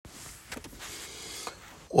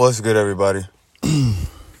What's good, everybody? On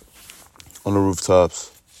the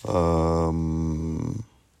rooftops.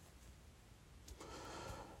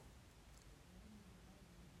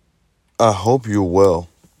 I hope you're well.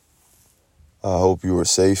 I hope you are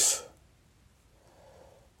safe.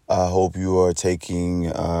 I hope you are taking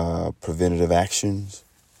preventative actions.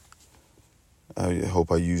 I hope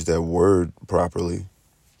I use that word properly.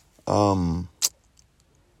 I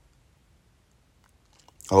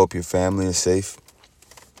hope your family is safe.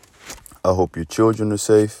 I hope your children are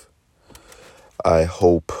safe. I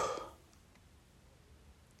hope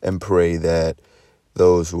and pray that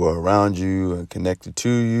those who are around you and connected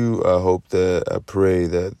to you, I pray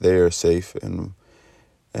that they are safe and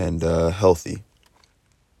healthy.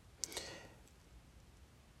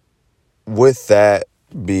 With that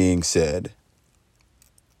being said,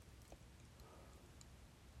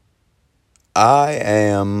 I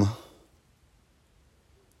am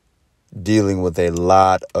dealing with a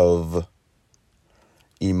lot of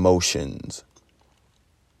emotions.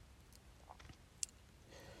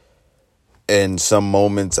 In some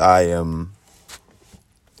moments, I am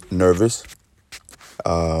nervous,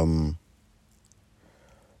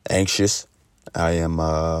 anxious. I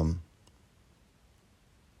am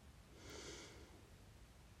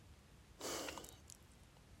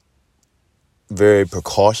very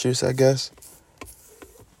precautious, I guess.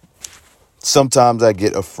 Sometimes I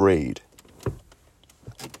get afraid,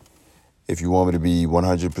 if you want me to be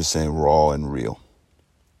 100% raw and real.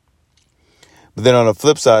 But then on the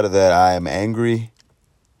flip side of that, I am angry.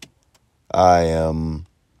 I am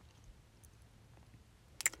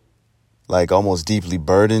almost deeply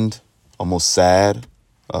burdened, almost sad.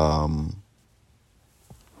 Then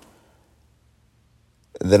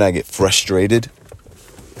I get frustrated.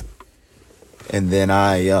 And then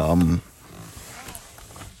I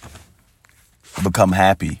become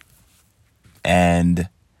happy and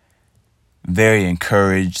very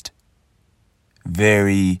encouraged,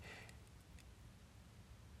 very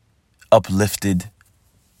uplifted,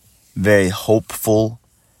 very hopeful,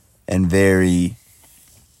 and very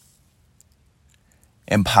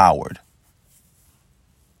empowered.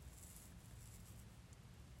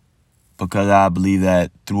 Because I believe that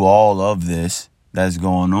through all of this that's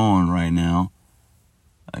going on right now,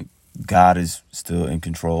 God is still in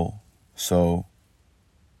control. So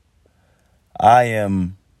I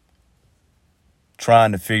am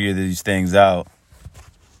trying to figure these things out.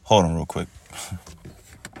 Hold on real quick.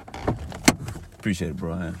 Appreciate it,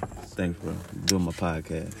 bro. Thanks, bro. Doing my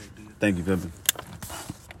podcast. Thank you, Pimpin.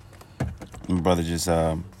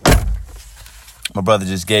 My brother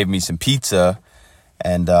just gave me some pizza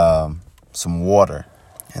and some water,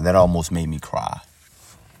 and that almost made me cry.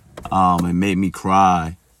 It made me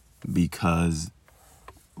cry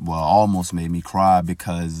almost made me cry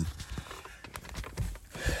because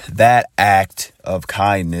that act of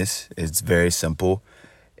kindness is very simple.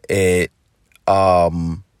 It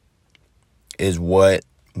is what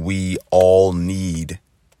we all need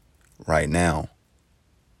right now.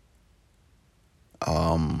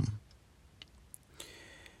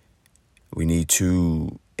 We need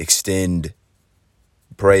to extend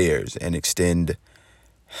prayers and extend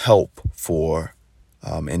help for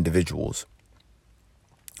individuals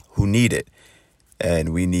who need it.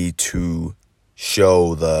 And we need to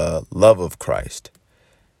show the love of Christ.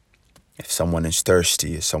 If someone is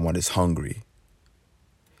thirsty, if someone is hungry,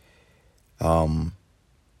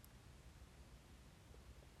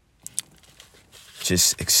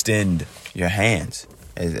 just extend your hands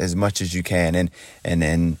as much as you can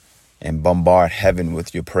and bombard heaven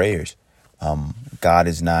with your prayers. God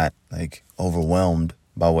is not overwhelmed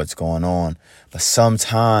by what's going on, but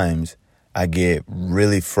sometimes I get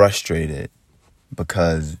really frustrated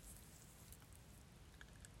because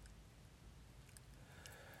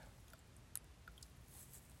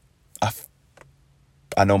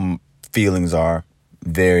I know feelings are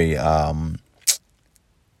very,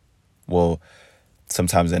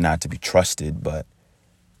 sometimes they're not to be trusted, but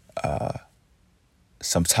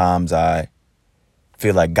sometimes I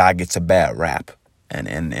feel like God gets a bad rap and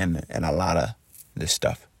a lot of this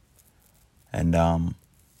stuff. And I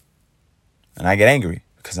get angry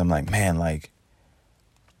because I'm like, man,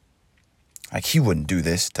 he wouldn't do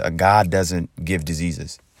this. God doesn't give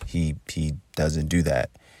diseases. He doesn't do that.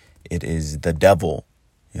 It is the devil,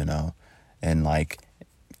 and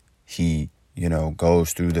he,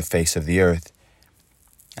 goes through the face of the earth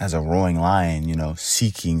as a roaring lion,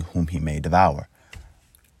 seeking whom he may devour.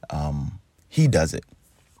 He does it.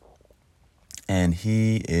 And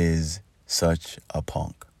he is such a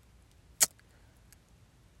punk.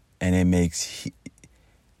 And it makes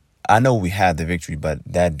I know we have the victory, but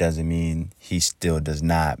that doesn't mean he still does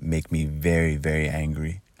not make me very, very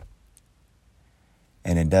angry.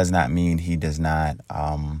 And it does not mean he does not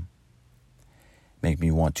make me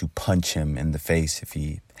want to punch him in the face if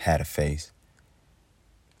he had a face.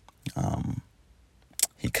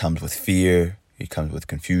 He comes with fear. He comes with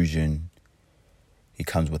confusion. He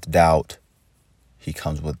comes with doubt. He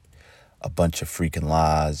comes with a bunch of freaking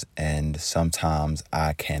lies. And sometimes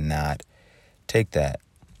I cannot take that.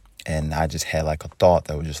 And I just had like a thought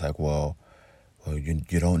that was just like, well,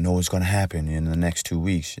 you don't know what's going to happen in the next 2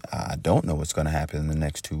 weeks. I don't know what's going to happen in the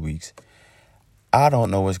next 2 weeks. I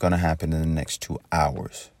don't know what's going to happen in the next 2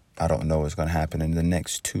 hours. I don't know what's going to happen in the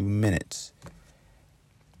next 2 minutes.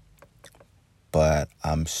 But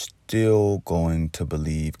I'm still going to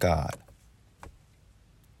believe God.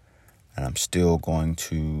 And I'm still going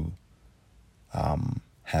to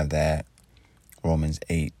have that Romans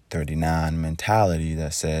 8:39 mentality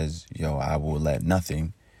that says, I will let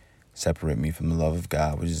nothing separate me from the love of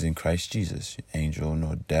God, which is in Christ Jesus. Angel,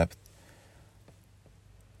 nor depth,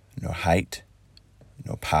 nor height,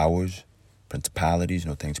 no powers, principalities,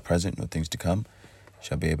 no things present, no things to come,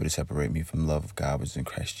 shall be able to separate me from the love of God, which is in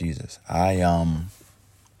Christ Jesus. I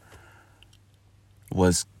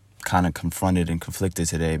was kind of confronted and conflicted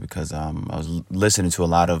today because I was listening to a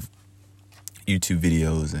lot of YouTube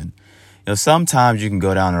videos, and sometimes you can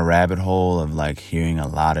go down a rabbit hole of like hearing a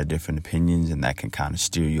lot of different opinions, and that can kind of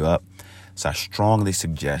steer you up. So I strongly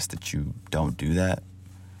suggest that you don't do that.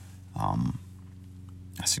 I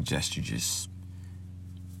suggest you just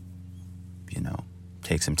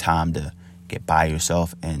take some time to get by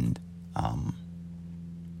yourself and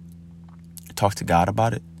talk to God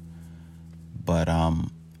about it. But I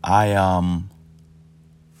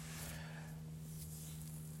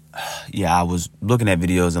was looking at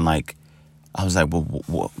videos and I was like,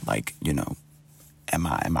 well, am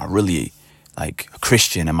I really like a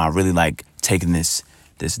Christian? Am I really like taking this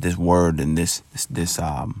word and this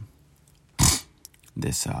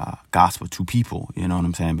gospel to people? You know what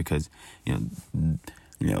I'm saying? Because you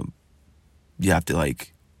have to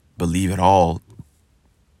like believe it all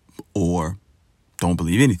or don't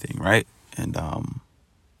believe anything, right? And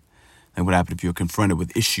what happens if you're confronted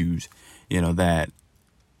with issues, that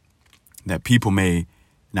people may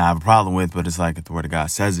not have a problem with, but it's like if the word of God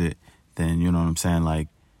says it, then you know what I'm saying?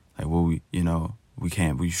 We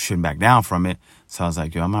shouldn't back down from it. So I was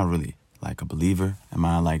like, am I really like a believer? Am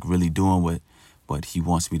I like really doing what he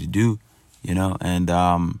wants me to do? And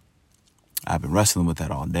I've been wrestling with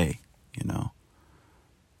that all day,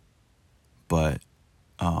 But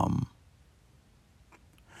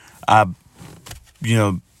I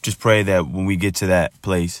just pray that when we get to that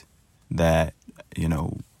place that,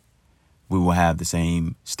 we will have the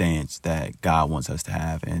same stance that God wants us to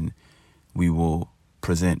have, and we will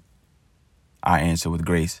present our answer with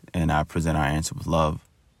grace, and I present our answer with love.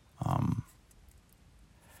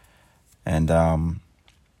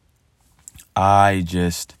 I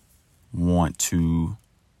just want to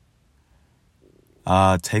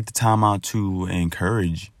take the time out to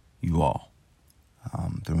encourage you all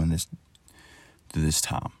through this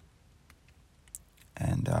time,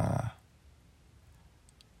 and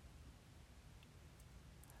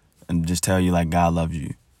just tell you like God loves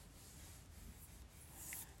you,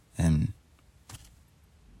 and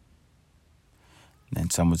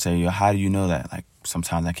some would say, how do you know that? Like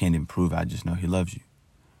sometimes I can't even prove it. I just know he loves you,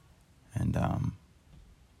 and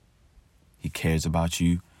he cares about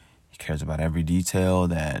you. He cares about every detail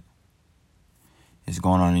that is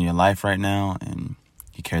going on in your life right now, and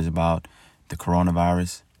he cares about the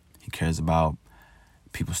coronavirus. He cares about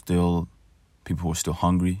people who are still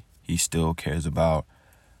hungry. He still cares about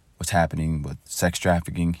what's happening with sex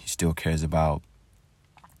trafficking. He still cares about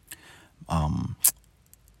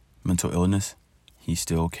mental illness. He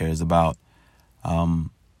still cares about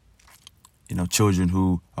children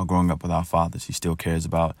who are growing up without fathers. He still cares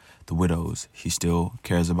about the widows. He still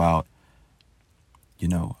cares about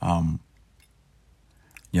young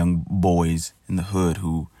boys in the hood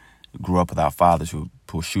who grew up without fathers, who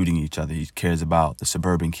are shooting each other. He cares about the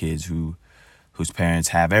suburban kids whose parents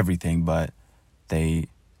have everything, but they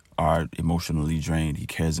are emotionally drained. He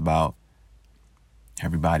cares about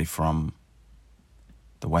everybody from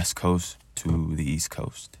the West Coast to the East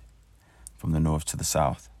Coast, from the North to the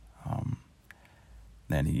South.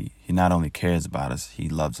 That he not only cares about us, he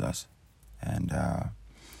loves us. And,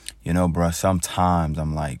 bruh, sometimes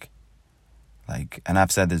I'm like, and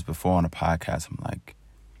I've said this before on a podcast, I'm like,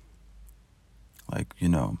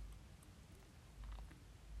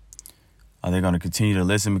 are they going to continue to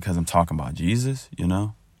listen because I'm talking about Jesus,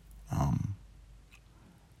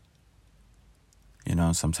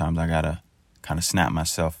 Sometimes I gotta kind of snap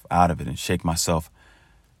myself out of it and shake myself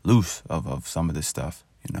loose of some of this stuff,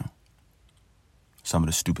 some of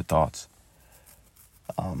the stupid thoughts.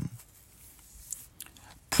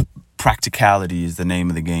 Practicality is the name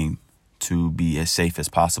of the game, to be as safe as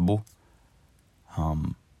possible.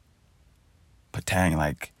 But dang,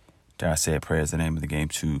 like, dare I say it, prayer is the name of the game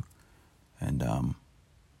too. And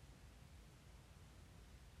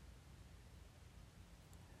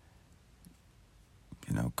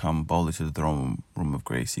come boldly to the throne room of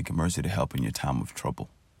grace, seeking mercy to help in your time of trouble.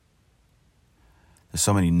 There's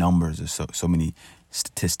so many numbers, there's so many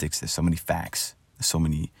statistics, there's so many facts, there's so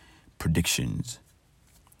many predictions.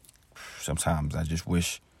 Sometimes I just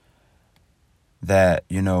wish that,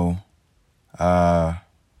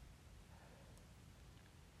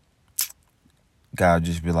 God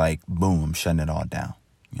just be like, boom, I'm shutting it all down,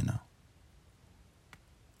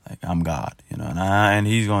 Like, I'm God, and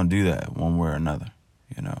he's going to do that one way or another,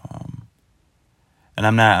 And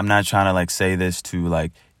I'm not trying to, like, say this to,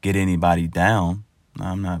 like, get anybody down. No,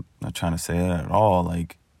 I'm not trying to say that at all.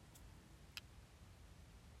 Like,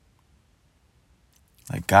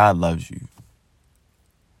 God loves you.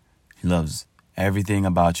 He loves everything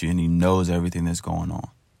about you, and he knows everything that's going on.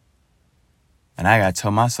 And I got to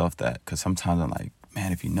tell myself that, because sometimes I'm like,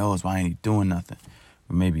 man, if he knows, why ain't he doing nothing?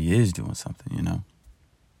 Or maybe he is doing something,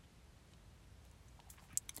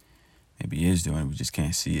 Maybe he is doing it, we just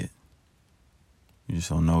can't see it. You just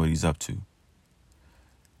don't know what he's up to,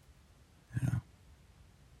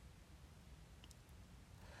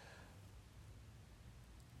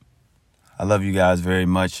 I love you guys very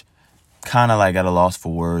much. Kind of like at a loss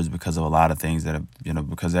for words because of a lot of things that have,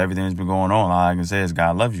 because everything that's been going on. All I can say is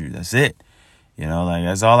God loves you. That's it.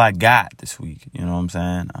 That's all I got this week. You know what I'm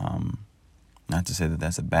saying? Not to say that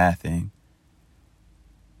that's a bad thing.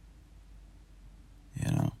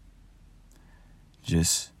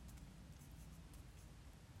 Just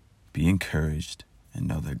be encouraged and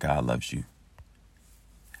know that God loves you.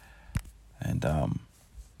 And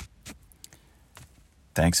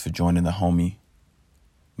thanks for joining the homie.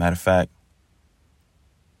 Matter of fact,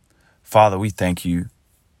 Father, we thank you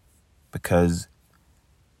because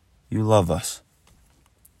you love us.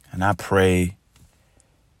 And I pray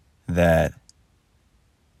that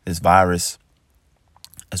this virus,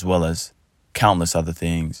 as well as countless other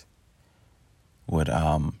things, would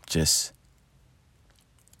just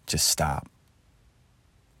stop.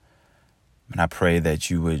 And I pray that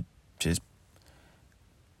you would just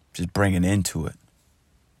bring an end to it.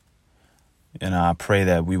 I pray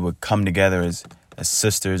that we would come together as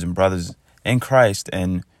sisters and brothers in Christ,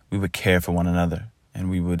 and we would care for one another, and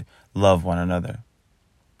we would love one another,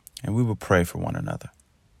 and we would pray for one another.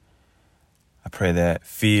 I pray that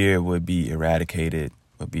fear would be eradicated,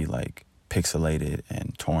 would be like pixelated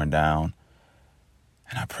and torn down.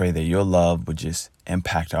 And I pray that your love would just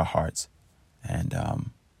impact our hearts and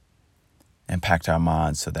impact our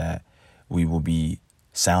minds, so that we will be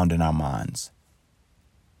sound in our minds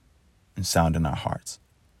and sound in our hearts.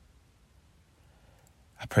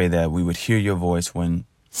 I pray that we would hear your voice when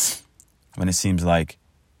it seems like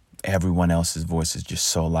everyone else's voice is just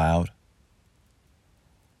so loud.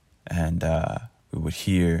 And we would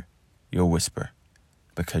hear your whisper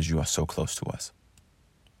because you are so close to us.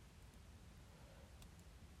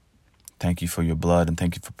 Thank you for your blood, and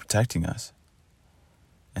thank you for protecting us.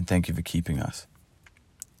 And thank you for keeping us.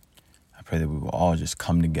 I pray that we will all just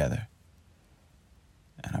come together.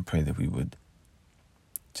 And I pray that we would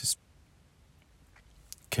just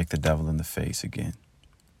kick the devil in the face again.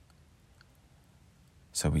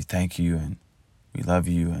 So we thank you, and we love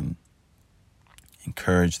you, and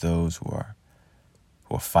encourage those who are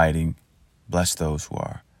fighting. Bless those who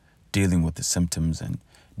are dealing with the symptoms and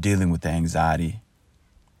dealing with the anxiety.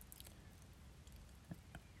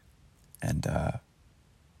 And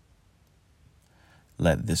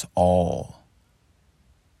let this all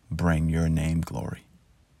bring your name glory.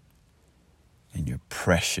 In your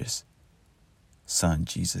precious Son,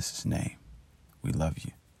 Jesus' name, we love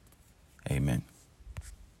you. Amen.